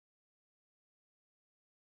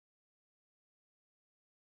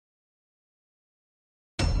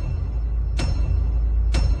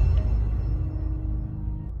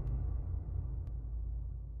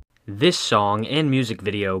This song and music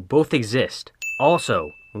video both exist.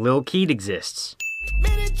 Also, Lil Keed exists.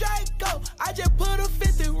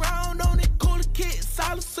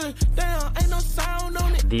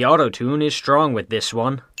 The auto-tune is strong with this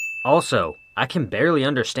one. Also, I can barely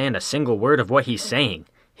understand a single word of what he's saying.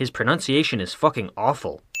 His pronunciation is fucking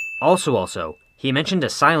awful. Also, he mentioned a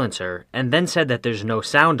silencer and then said that there's no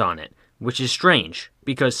sound on it, which is strange,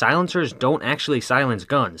 because silencers don't actually silence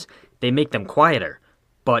guns. They make them quieter,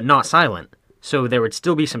 but not silent, so there would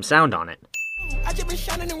still be some sound on it.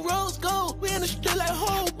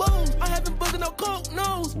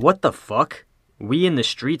 What the fuck? We in the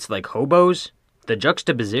streets like hobos? The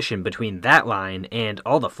juxtaposition between that line and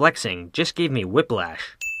all the flexing just gave me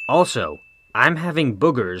whiplash. Also, I'm having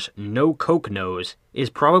boogers, no coke nose is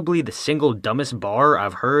probably the single dumbest bar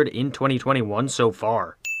I've heard in 2021 so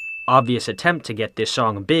far. Obvious attempt to get this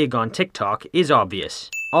song big on TikTok is obvious.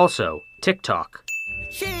 Also, TikTok.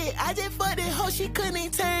 Shit, I just fucked that hoe, she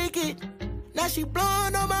couldn't take it. Now she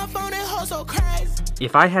blowing on my phone, that hoe so crazy.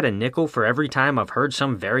 If I had a nickel for every time I've heard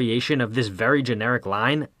some variation of this very generic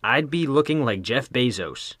line, I'd be looking like Jeff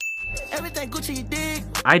Bezos. Everything Gucci, you dig?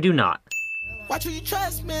 I do not. Watch who you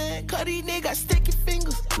trust, man, cause these niggas got sticky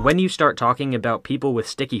fingers. When you start talking about people with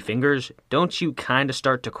sticky fingers, don't you kinda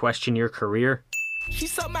start to question your career? She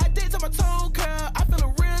sucked my dick to my toe curl, I feel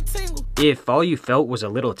a real tingle. If all you felt was a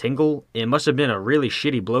little tingle, it must have been a really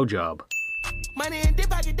shitty blowjob. Money in dip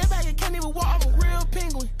pocket, can't even walk, I'm a real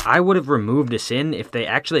penguin. I would have removed this in if they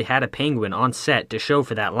actually had a penguin on set to show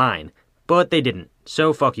for that line, but they didn't,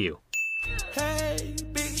 so fuck you. Hey,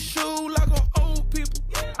 big shoe like on old people.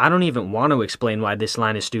 I don't even want to explain why this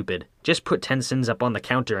line is stupid. Just put 10 cents up on the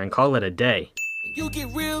counter and call it a day. You get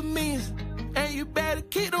real mean, and you better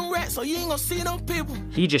keep them rats so you ain't gonna see them people.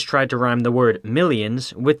 He just tried to rhyme the word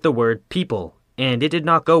millions with the word people, and it did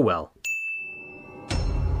not go well.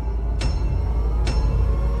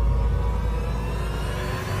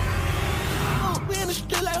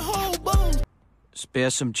 Spare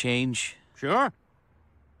some change? Sure.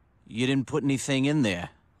 You didn't put anything in there.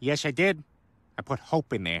 Yes, I did. I put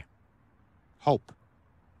hope in there. Hope.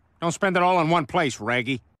 Don't spend it all in one place,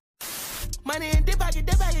 Raggy. Money in dip pocket,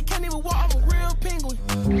 can't even walk, I'm a real penguin.